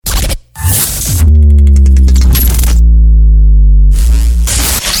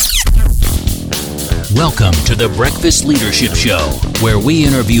Welcome to the Breakfast Leadership Show, where we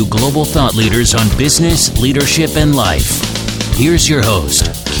interview global thought leaders on business, leadership, and life. Here's your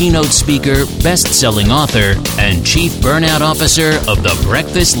host, keynote speaker, best-selling author, and chief burnout officer of the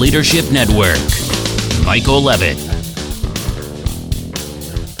Breakfast Leadership Network, Michael Levitt.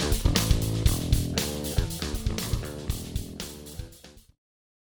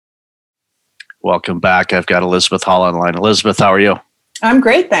 Welcome back. I've got Elizabeth Hall online. Elizabeth, how are you? I'm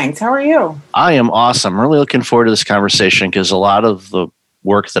great, thanks. How are you? I am awesome. I'm really looking forward to this conversation because a lot of the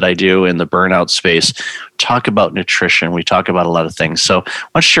work that I do in the burnout space talk about nutrition. We talk about a lot of things. So why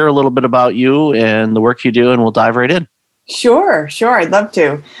don't you share a little bit about you and the work you do, and we'll dive right in. Sure. I'd love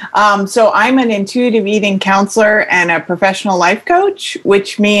to. So I'm an intuitive eating counselor and a professional life coach,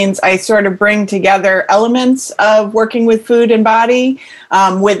 which means I sort of bring together elements of working with food and body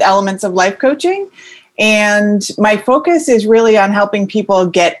with elements of life coaching. And my focus is really on helping people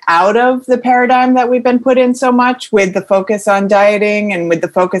get out of the paradigm that we've been put in so much, with the focus on dieting and with the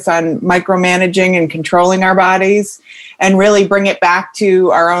focus on micromanaging and controlling our bodies, and really bring it back to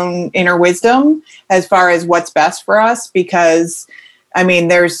our own inner wisdom as far as what's best for us. Because, I mean,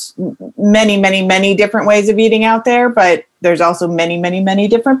 there's many different ways of eating out there, but there's also many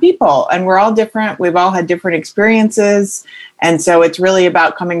different people, and we're all different. We've all had different experiences. And so it's really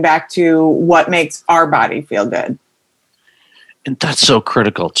about coming back to what makes our body feel good. And that's so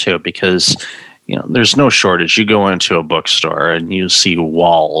critical too, because there's no shortage. You go into a bookstore and you see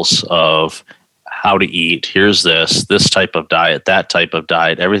walls of how to eat. Here's this type of diet, that type of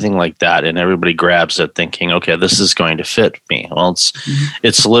diet, everything like that. And everybody grabs it thinking, okay, this is going to fit me. Well,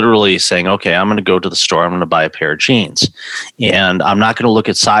 it's literally saying, okay, I'm going to go to the store. I'm going to buy a pair of jeans, and I'm not going to look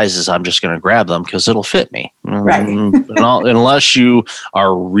at sizes. I'm just going to grab them because it'll fit me. Right. Unless you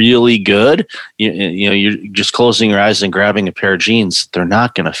are really good, you're just closing your eyes and grabbing a pair of jeans. They're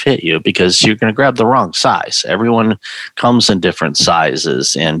not going to fit you because you're going to grab the wrong size. Everyone comes in different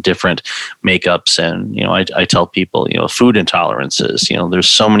sizes and different makeups. And, I tell people, food intolerances, there's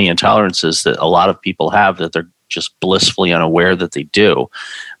so many intolerances that a lot of people have that they're just blissfully unaware that they do.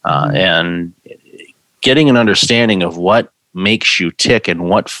 And getting an understanding of what makes you tick and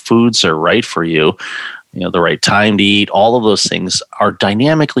what foods are right for you, the right time to eat, all of those things are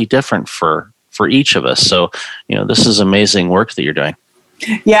dynamically different for each of us. So, this is amazing work that you're doing.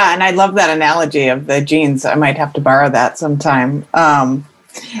 Yeah. And I love that analogy of the jeans. I might have to borrow that sometime.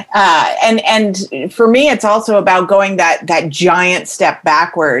 And for me, it's also about going that giant step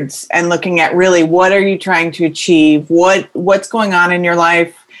backwards and looking at really what are you trying to achieve? What's going on in your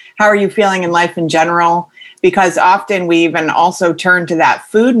life? How are you feeling in life in general? Because often we even also turn to that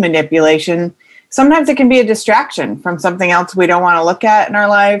food manipulation. Sometimes it can be a distraction from something else we don't want to look at in our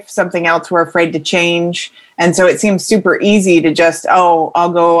life, something else we're afraid to change. And so it seems super easy to just, I'll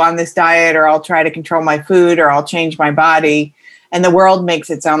go on this diet, or I'll try to control my food, or I'll change my body. And the world makes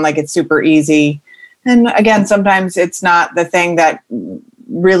it sound like it's super easy. And again, sometimes it's not the thing that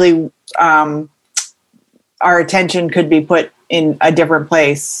really our attention could be put in a different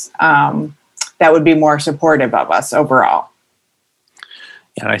place that would be more supportive of us overall.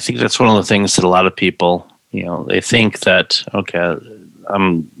 And I think that's one of the things that a lot of people, they think that, okay,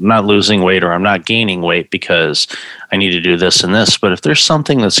 I'm not losing weight or I'm not gaining weight because I need to do this and this. But if there's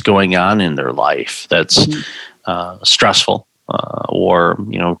something that's going on in their life that's stressful, or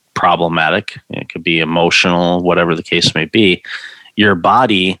problematic, it could be emotional, whatever the case may be, your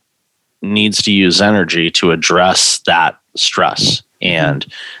body needs to use energy to address that stress. And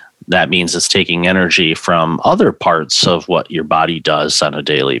that means it's taking energy from other parts of what your body does on a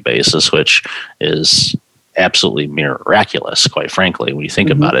daily basis, which is absolutely miraculous, quite frankly, when you think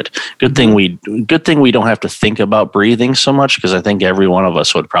about it. Good thing we don't have to think about breathing so much, because I think every one of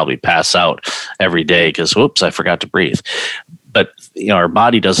us would probably pass out every day because, whoops, I forgot to breathe. But our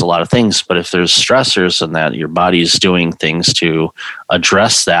body does a lot of things. But if there's stressors in that, your body's doing things to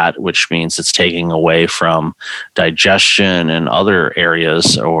address that, which means it's taking away from digestion and other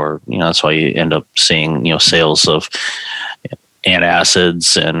areas, or that's why you end up seeing sales of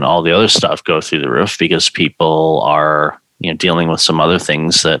antacids and all the other stuff go through the roof, because people are dealing with some other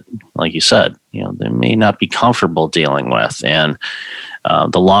things that, like you said, they may not be comfortable dealing with. And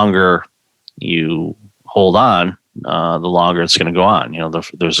the longer you hold on, the longer it's going to go on.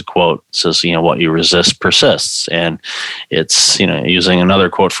 There's a quote that says, what you resist persists. And it's, using another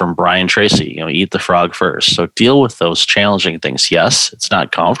quote from Brian Tracy, eat the frog first. So deal with those challenging things. Yes, it's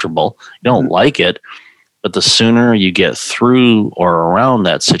not comfortable. You don't like it, but the sooner you get through or around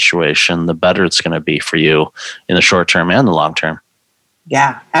that situation, the better it's going to be for you in the short term and the long term.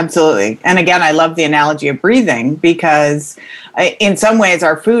 Yeah, absolutely. And again, I love the analogy of breathing because in some ways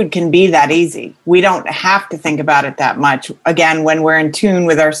our food can be that easy. We don't have to think about it that much. Again, when we're in tune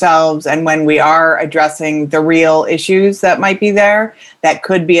with ourselves and when we are addressing the real issues that might be there that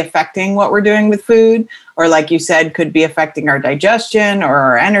could be affecting what we're doing with food, or like you said, could be affecting our digestion or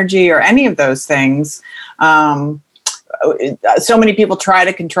our energy or any of those things. So many people try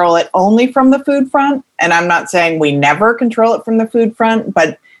to control it only from the food front. And I'm not saying we never control it from the food front,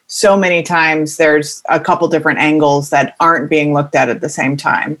 but so many times there's a couple different angles that aren't being looked at the same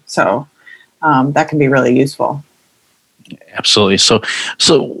time. So that can be really useful. Absolutely. So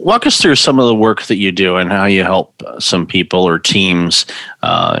walk us through some of the work that you do and how you help some people or teams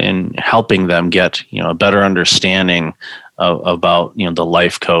in helping them get, a better understanding about the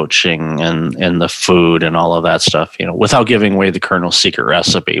life coaching and the food and all of that stuff, without giving away the Colonel's secret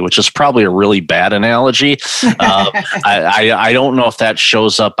recipe, which is probably a really bad analogy. I don't know if that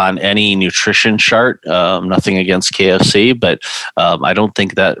shows up on any nutrition chart. Nothing against KFC, but I don't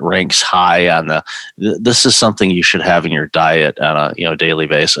think that ranks high on this is something you should have in your diet on a daily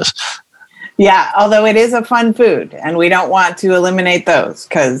basis. Yeah, although it is a fun food and we don't want to eliminate those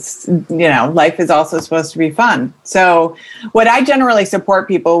because, life is also supposed to be fun. So what I generally support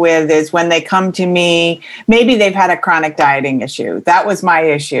people with is when they come to me, maybe they've had a chronic dieting issue. That was my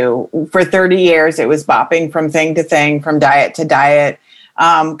issue. For 30 years, it was bopping from thing to thing, from diet to diet,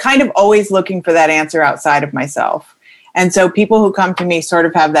 kind of always looking for that answer outside of myself. And so people who come to me sort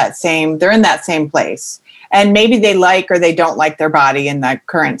of have they're in that same place. And maybe they like or they don't like their body in that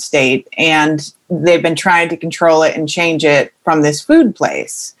current state. And they've been trying to control it and change it from this food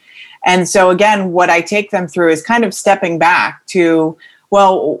place. And so again, what I take them through is kind of stepping back to,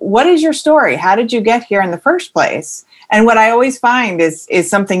 well, what is your story? How did you get here in the first place? And what I always find is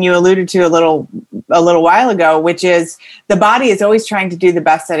something you alluded to a little while ago, which is the body is always trying to do the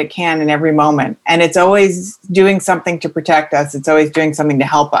best that it can in every moment. And it's always doing something to protect us. It's always doing something to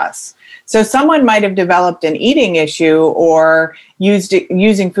help us. So someone might have developed an eating issue or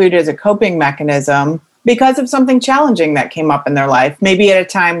using food as a coping mechanism because of something challenging that came up in their life, maybe at a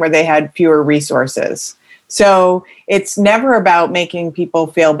time where they had fewer resources. So it's never about making people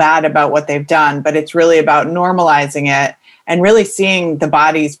feel bad about what they've done, but it's really about normalizing it and really seeing the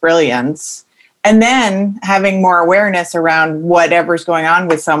body's brilliance. And then having more awareness around whatever's going on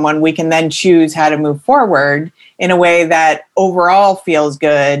with someone, we can then choose how to move forward in a way that overall feels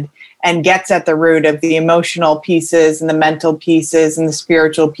good and gets at the root of the emotional pieces and the mental pieces and the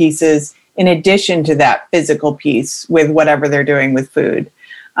spiritual pieces, in addition to that physical piece with whatever they're doing with food.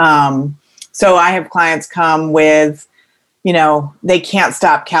 So I have clients come with, they can't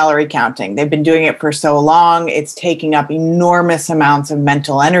stop calorie counting. They've been doing it for so long. It's taking up enormous amounts of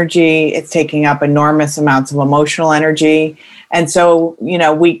mental energy. It's taking up enormous amounts of emotional energy. And so,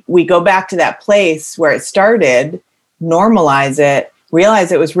 we go back to that place where it started, normalize it,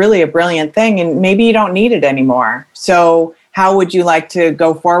 realize it was really a brilliant thing, and maybe you don't need it anymore. So how would you like to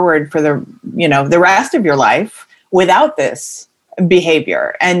go forward for the rest of your life without this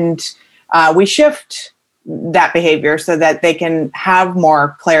behavior? And we shift that behavior so that they can have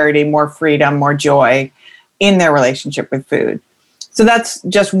more clarity, more freedom, more joy in their relationship with food. So that's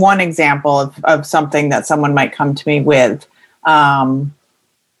just one example of something that someone might come to me with.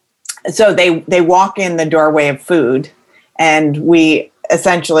 So they walk in the doorway of food, and we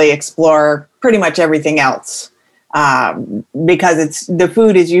essentially explore pretty much everything else because the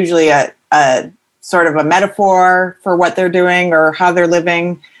food is usually a sort of a metaphor for what they're doing or how they're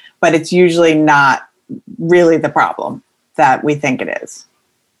living, but it's usually not really the problem that we think it is.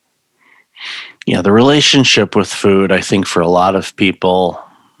 Yeah, the relationship with food, I think for a lot of people,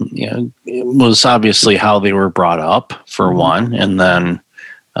 it was obviously how they were brought up, for one, and then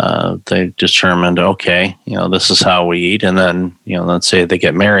they determined, okay, this is how we eat. And then, let's say they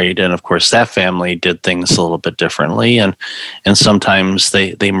get married. And of course, that family did things a little bit differently. And sometimes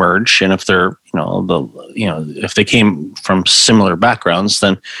they merge. And if they're, if they came from similar backgrounds,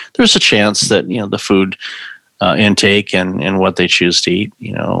 then there's a chance that, the food intake and what they choose to eat,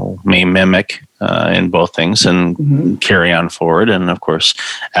 may mimic in both things and carry on forward. And of course,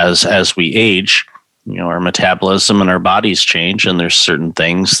 as we age, our metabolism and our bodies change, and there's certain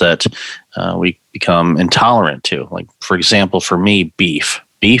things that we become intolerant to. Like, for example, for me,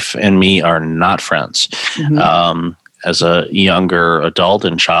 beef and me are not friends. As a younger adult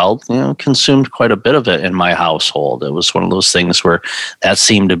and child, consumed quite a bit of it in my household. It was one of those things where that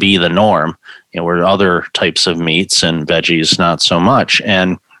seemed to be the norm, where other types of meats and veggies, not so much.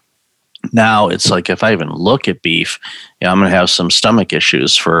 And Now it's like if I even look at beef, I'm going to have some stomach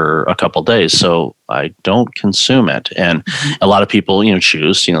issues for a couple of days. So I don't consume it. And a lot of people,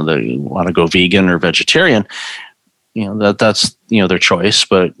 choose, they want to go vegan or vegetarian. That's their choice.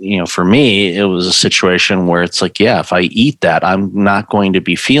 But for me, it was a situation where it's like, if I eat that, I'm not going to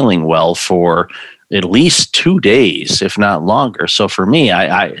be feeling well for at least 2 days, if not longer. So for me,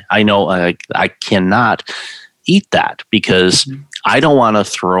 I know I cannot eat that because I don't want to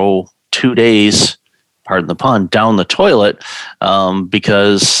throw 2 days, pardon the pun, down the toilet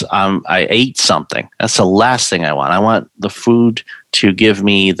because I ate something. That's the last thing I want. I want the food to give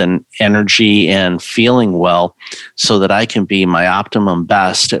me the energy and feeling well so that I can be my optimum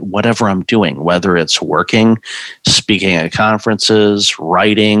best at whatever I'm doing, whether it's working, speaking at conferences,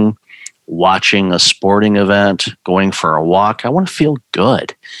 writing, watching a sporting event, going for a walk. I want to feel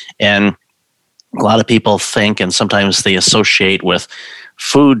good. And a lot of people think, and sometimes they associate with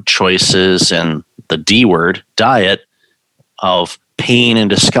food choices and the D word, diet, of pain and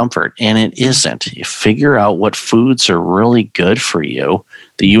discomfort. And it isn't. You figure out what foods are really good for you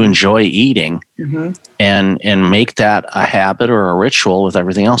that you enjoy eating and make that a habit or a ritual with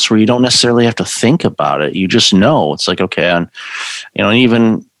everything else where you don't necessarily have to think about it. You just know. It's like, okay, and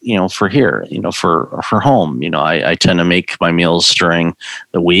even for here, for home, I tend to make my meals during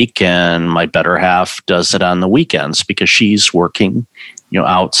the week, and my better half does it on the weekends because she's working,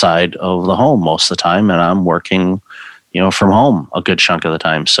 outside of the home most of the time, and I'm working, from home a good chunk of the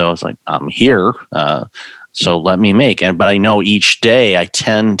time. So it's like, I'm here, so let me make. But I know each day I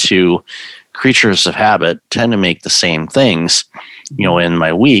tend to, creatures of habit, tend to make the same things, in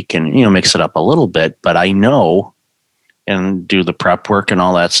my week and, mix it up a little bit, but I know and do the prep work and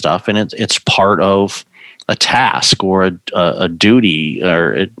all that stuff. And it's part of a task or a duty,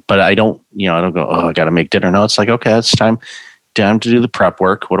 but I don't go, I got to make dinner. No, it's like, okay, it's time to do the prep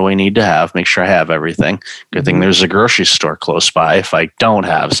work. What do I need to have? Make sure I have everything. Good thing there's a grocery store close by if I don't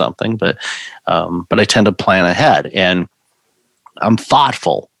have something, but I tend to plan ahead, and I'm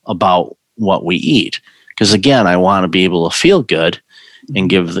thoughtful about what we eat. Because again, I want to be able to feel good and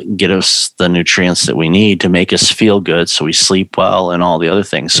get us the nutrients that we need to make us feel good so we sleep well and all the other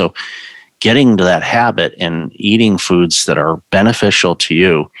things. So getting to that habit and eating foods that are beneficial to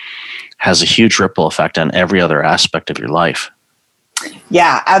you has a huge ripple effect on every other aspect of your life.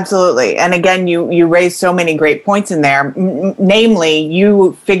 Yeah, absolutely. And again, you raised so many great points in there. Namely,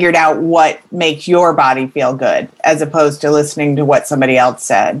 you figured out what makes your body feel good as opposed to listening to what somebody else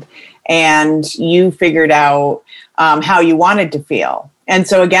said. And you figured out how you wanted to feel. And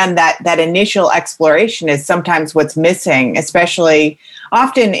so again, that initial exploration is sometimes what's missing, especially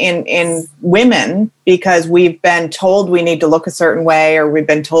often in women, because we've been told we need to look a certain way, or we've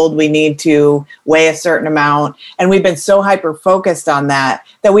been told we need to weigh a certain amount. And we've been so hyper-focused on that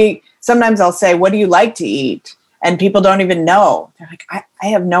sometimes I'll say, what do you like to eat? And people don't even know. They're like, I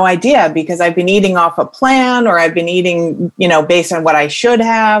have no idea because I've been eating off a plan, or I've been eating, based on what I should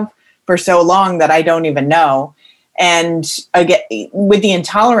have for so long that I don't even know. And again, with the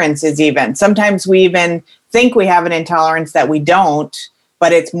intolerances, even sometimes we even think we have an intolerance that we don't,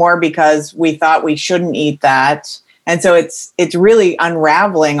 but it's more because we thought we shouldn't eat that. And so it's really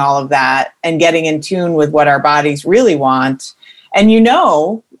unraveling all of that and getting in tune with what our bodies really want. And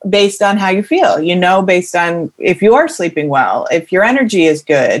based on how you feel, based on if you are sleeping well, if your energy is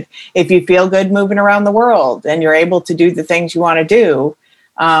good, if you feel good moving around the world and you're able to do the things you want to do.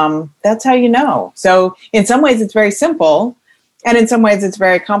 That's how you know. So in some ways it's very simple, and in some ways it's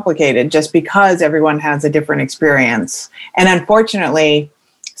very complicated just because everyone has a different experience. And unfortunately,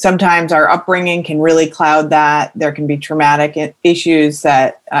 sometimes our upbringing can really cloud that. There can be traumatic issues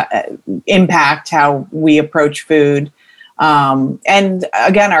that impact how we approach food. And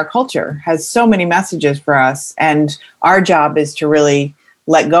again, our culture has so many messages for us, and our job is to really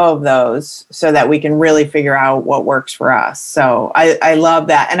let go of those so that we can really figure out what works for us. So I love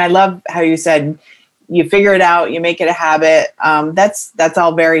that. And I love how you said you figure it out, you make it a habit. That's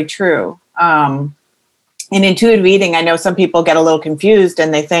all very true. In intuitive eating, I know some people get a little confused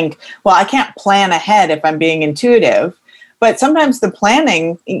and they think, well, I can't plan ahead if I'm being intuitive. But sometimes the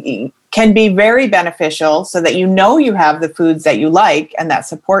planning can be very beneficial so that you have the foods that you like and that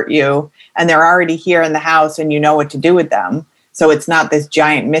support you, and they're already here in the house and you know what to do with them. So it's not this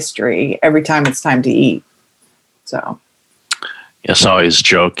giant mystery every time it's time to eat. So, yes, I always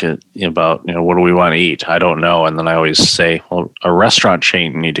joke about what do we want to eat? I don't know, and then I always say, well, a restaurant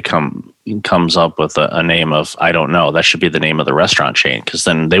chain comes up with a name of I don't know. That should be the name of the restaurant chain, because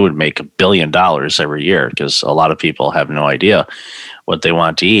then they would make $1 billion every year, because a lot of people have no idea what they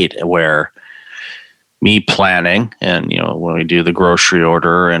want to eat. Where me planning, and when we do the grocery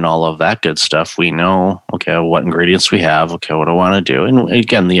order and all of that good stuff, we know, okay, what ingredients we have, okay, what do I want to do. And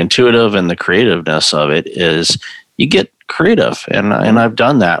again, the intuitive and the creativeness of it is you get creative, and I've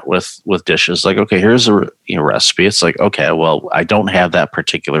done that with dishes. Like, okay, here's a recipe. It's like, okay, well, I don't have that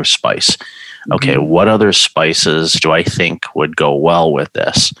particular spice. Okay, what other spices do I think would go well with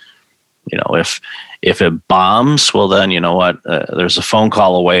this? If it bombs, well, then, there's a phone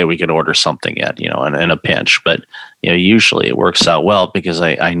call away. We can order something in a pinch. But, usually it works out well because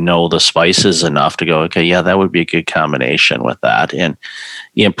I know the spices enough to go, okay, yeah, that would be a good combination with that. And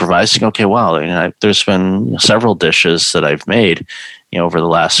improvising, okay, wow, there's been several dishes that I've made, over the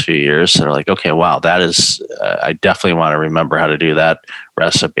last few years that are like, okay, wow, that is, I definitely want to remember how to do that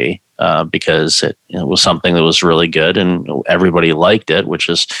recipe. Because it was something that was really good and everybody liked it, which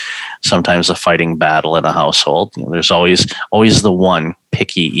is sometimes a fighting battle in a household. There's always the one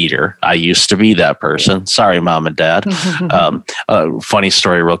picky eater. I used to be that person. Sorry, mom and dad. Funny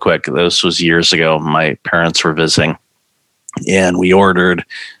story real quick. This was years ago. My parents were visiting and we ordered,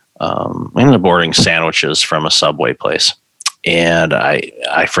 we ended up ordering sandwiches from a Subway place. And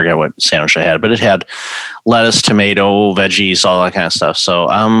I forget what sandwich I had, but it had lettuce, tomato, veggies, all that kind of stuff. So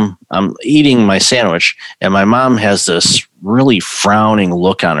I'm eating my sandwich, and my mom has this really frowning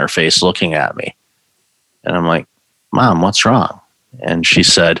look on her face looking at me. And I'm like, Mom, what's wrong? And she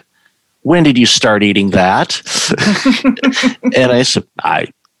said, when did you start eating that? And I said,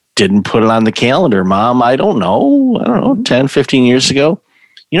 I didn't put it on the calendar, Mom. I don't know, 10, 15 years ago.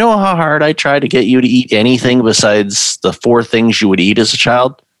 You know how hard I tried to get you to eat anything besides the 4 things you would eat as a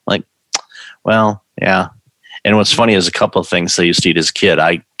child? Like, well, yeah. And what's funny is a couple of things I used to eat as a kid,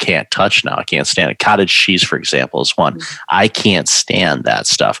 I can't touch now. I can't stand it. Cottage cheese, for example, is one. I can't stand that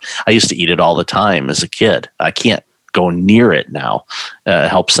stuff. I used to eat it all the time as a kid. I can't go near it now. It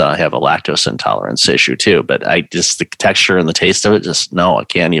helps that I have a lactose intolerance issue too. But the texture and the taste of it, no, I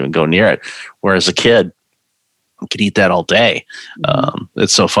can't even go near it. Whereas a kid, I could eat that all day.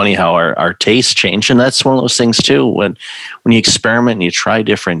 It's so funny how our tastes change. And that's one of those things too, when you experiment and you try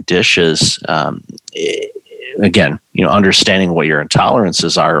different dishes, again, understanding what your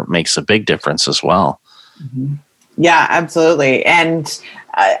intolerances are makes a big difference as well. Yeah, absolutely. And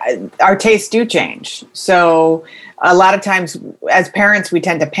our tastes do change. So a lot of times as parents, we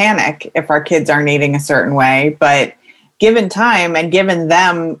tend to panic if our kids aren't eating a certain way, but given time and given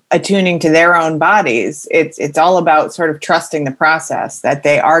them attuning to their own bodies, it's all about sort of trusting the process, that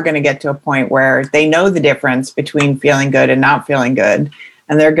they are going to get to a point where they know the difference between feeling good and not feeling good.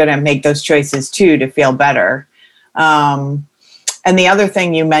 And they're going to make those choices too to feel better. And the other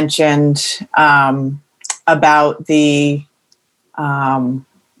thing you mentioned about the,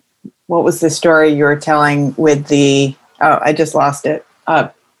 what was the story you were telling with the, I just lost it.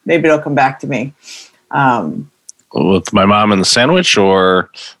 Maybe it'll come back to me. With my mom and the sandwich,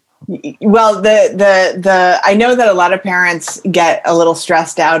 or? Well, I know that a lot of parents get a little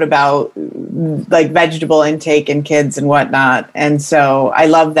stressed out about like vegetable intake in kids and whatnot. And so I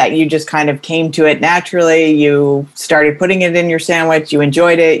love that you just kind of came to it naturally. You started putting it in your sandwich. You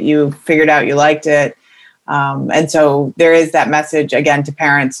enjoyed it. You figured out you liked it. And so there is that message again to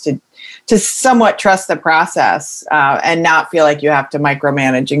parents to somewhat trust the process and not feel like you have to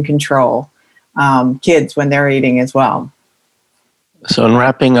micromanage and control kids when they're eating as well. So in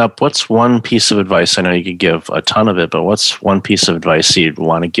wrapping up, what's one piece of advice? I know you could give a ton of it, but what's one piece of advice you'd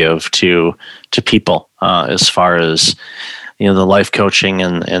want to give to people as far as the life coaching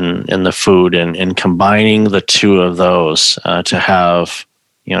and the food and combining the two of those to have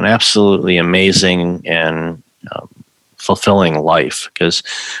an absolutely amazing and fulfilling life? Because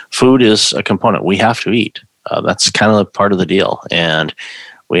food is a component. We have to eat. That's kind of part of the deal. And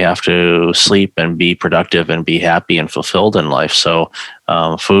we have to sleep and be productive and be happy and fulfilled in life. So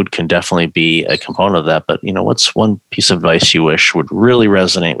food can definitely be a component of that. But, what's one piece of advice you wish would really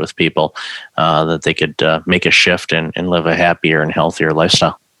resonate with people that they could make a shift and live a happier and healthier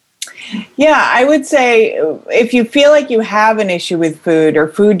lifestyle? Yeah, I would say if you feel like you have an issue with food or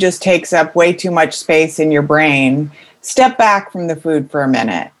food just takes up way too much space in your brain, step back from the food for a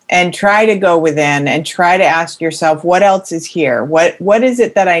minute. And try to go within and try to ask yourself, what else is here? What is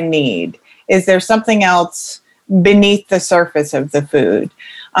it that I need? Is there something else beneath the surface of the food?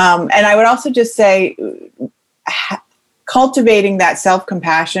 And I would also just say, cultivating that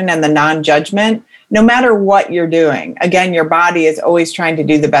self-compassion and the non-judgment, no matter what you're doing. Again, your body is always trying to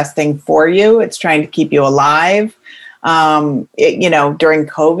do the best thing for you. It's trying to keep you alive. During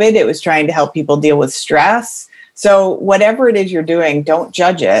COVID, it was trying to help people deal with stress. So whatever it is you're doing, don't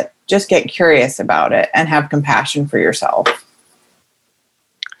judge it. Just get curious about it and have compassion for yourself.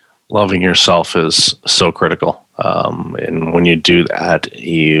 Loving yourself is so critical. And when you do that,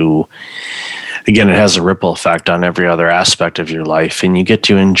 again, it has a ripple effect on every other aspect of your life, and you get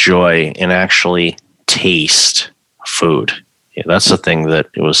to enjoy and actually taste food. Yeah, that's the thing that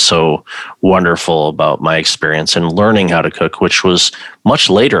it was so wonderful about my experience in learning how to cook, which was much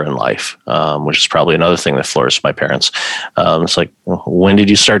later in life, which is probably another thing that flourished my parents. It's like, when did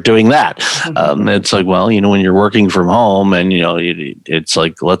you start doing that? It's like, well, when you're working from home and, it's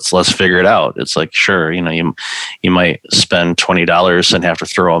like, let's figure it out. It's like, sure, you might spend $20 and have to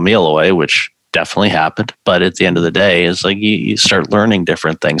throw a meal away, which definitely happened. But at the end of the day, it's like you start learning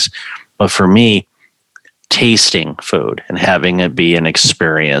different things. But for me, tasting food and having it be an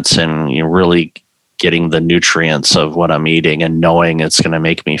experience and really getting the nutrients of what I'm eating and knowing it's going to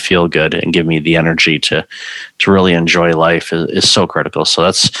make me feel good and give me the energy to really enjoy life is so critical. So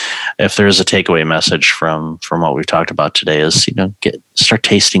that's, if there's a takeaway message from what we've talked about today, is, start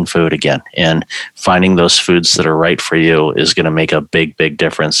tasting food again, and finding those foods that are right for you is going to make a big, big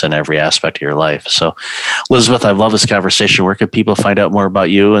difference in every aspect of your life. So Elizabeth, I love this conversation. Where can people find out more about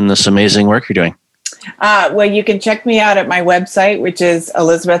you and this amazing work you're doing? Well, you can check me out at my website, which is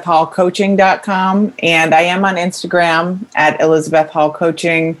elizabethhallcoaching.com. And I am on Instagram at Elizabeth Hall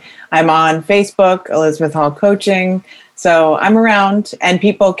Coaching. I'm on Facebook, Elizabeth Hall Coaching. So I'm around, and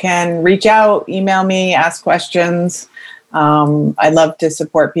people can reach out, email me, ask questions. I'd love to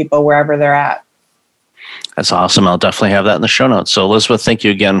support people wherever they're at. That's awesome. I'll definitely have that in the show notes. So Elizabeth, thank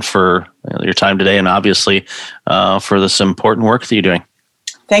you again for your time today, and obviously for this important work that you're doing.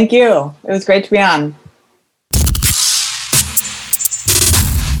 Thank you. It was great to be on.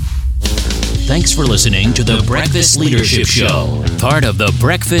 Thanks for listening to the Breakfast Leadership Show, part of the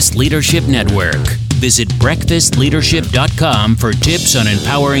Breakfast Leadership Network. Visit breakfastleadership.com for tips on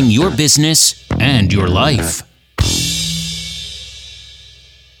empowering your business and your life.